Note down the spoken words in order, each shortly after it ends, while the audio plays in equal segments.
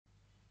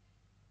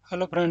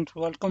Hello friends,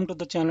 welcome to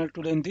the channel.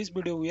 Today in this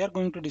video we are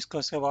going to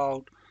discuss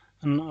about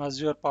an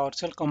Azure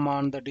PowerShell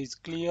command, that is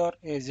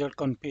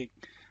Clear-AzConfig.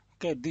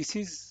 Okay, this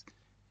is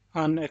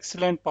an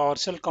excellent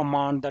PowerShell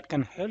command that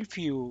can help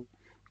you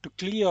to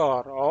clear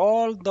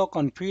all the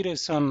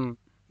configuration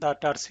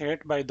that are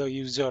set by the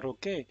user.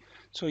 Okay,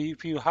 so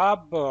if you have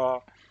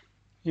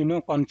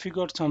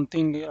configured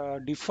something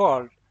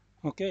default,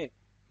 okay,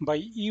 by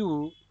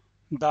you,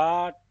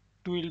 that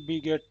will be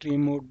get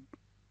removed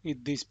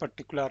with this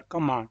particular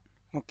command.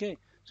 Okay,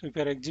 so if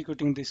you are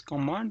executing this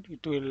command,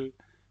 it will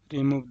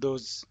remove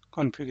those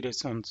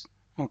configurations.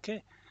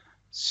 Okay,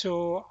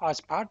 so as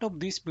part of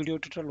this video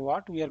tutorial,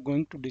 what we are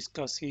going to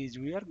discuss is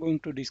we are going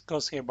to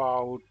discuss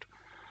about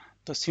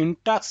the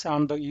syntax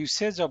and the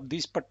usage of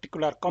this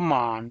particular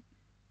command,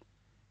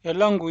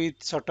 along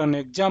with certain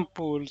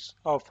examples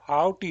of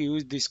how to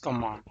use this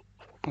command.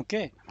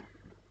 Okay,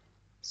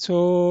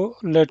 so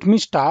let me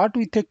start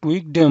with a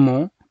quick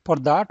demo. For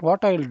that,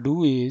 what I'll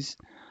do is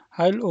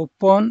I'll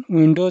open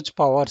Windows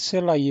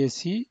PowerShell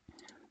ISE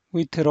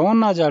with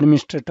run as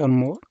administrator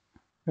mode.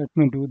 Let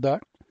me do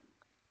that.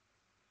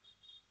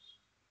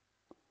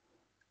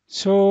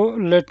 So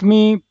let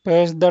me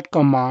paste that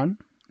command.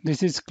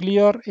 This is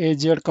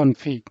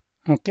Clear-AzConfig.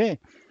 Okay.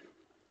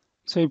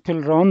 So if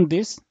you'll run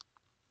this,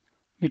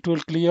 it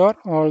will clear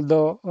all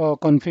the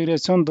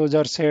configuration those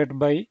are set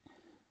by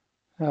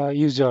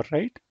user,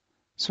 right?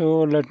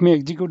 So let me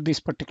execute this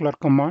particular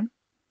command.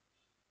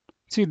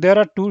 See, there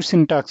are two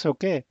syntax.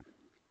 Okay.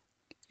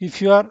 If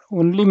you are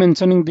only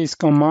mentioning this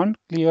command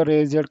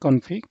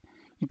Clear-AzConfig,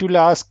 it will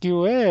ask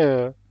you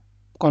a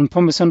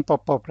confirmation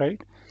pop-up,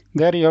 right?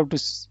 There you have to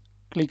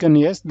click on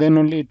yes, then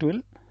only it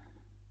will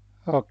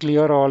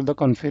clear all the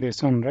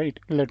configuration, right?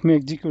 Let me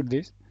execute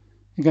this.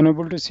 You can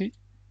able to see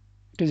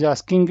it is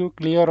asking you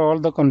clear all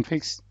the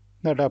configs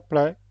that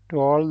apply to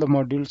all the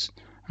modules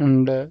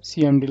and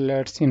CMD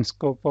LEDs in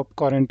scope of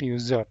current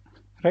user,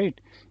 right?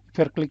 If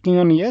you are clicking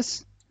on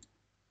yes,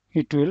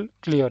 it will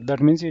clear. That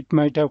means it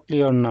might have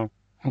cleared now.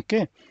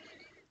 Okay.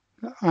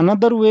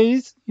 Another way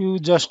is you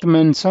just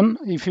mention,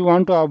 if you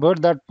want to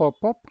avoid that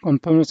pop-up,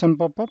 confirmation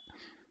pop-up,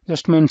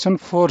 just mention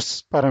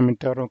force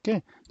parameter.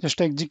 Okay, just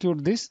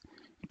execute this.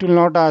 It will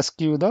not ask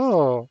you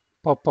the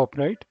pop-up,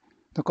 right?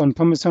 The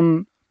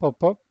confirmation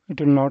pop-up, it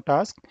will not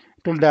ask.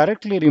 It will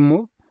directly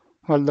remove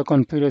all the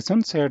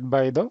configuration set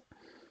by the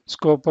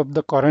scope of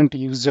the current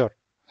user,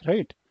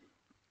 right?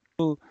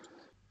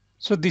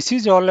 So this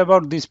is all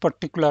about this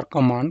particular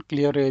command,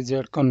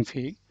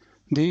 Clear-AzConfig.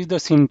 This is the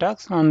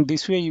syntax, and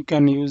this way you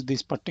can use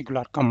this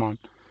particular command.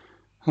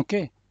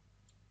 Okay,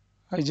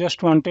 I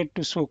just wanted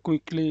to show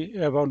quickly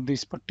about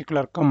this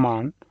particular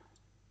command.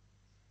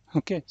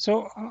 Okay,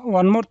 so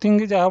one more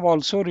thing is I have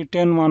also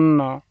written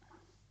one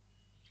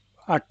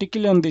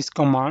article on this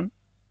command.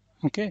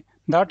 Okay,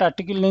 that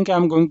article link I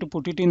am going to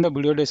put it in the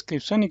video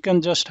description. You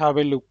can just have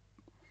a look.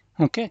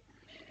 Okay,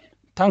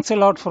 thanks a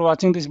lot for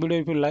watching this video.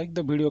 If you like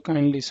the video,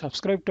 kindly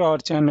subscribe to our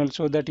channel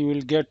so that you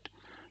will get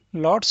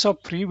lots of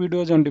free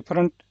videos on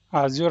different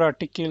Azure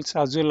articles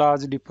as well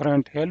as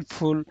different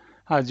helpful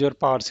Azure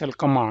PowerShell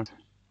commands.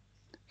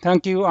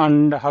 Thank you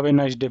and have a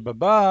nice day. Bye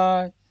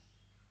bye.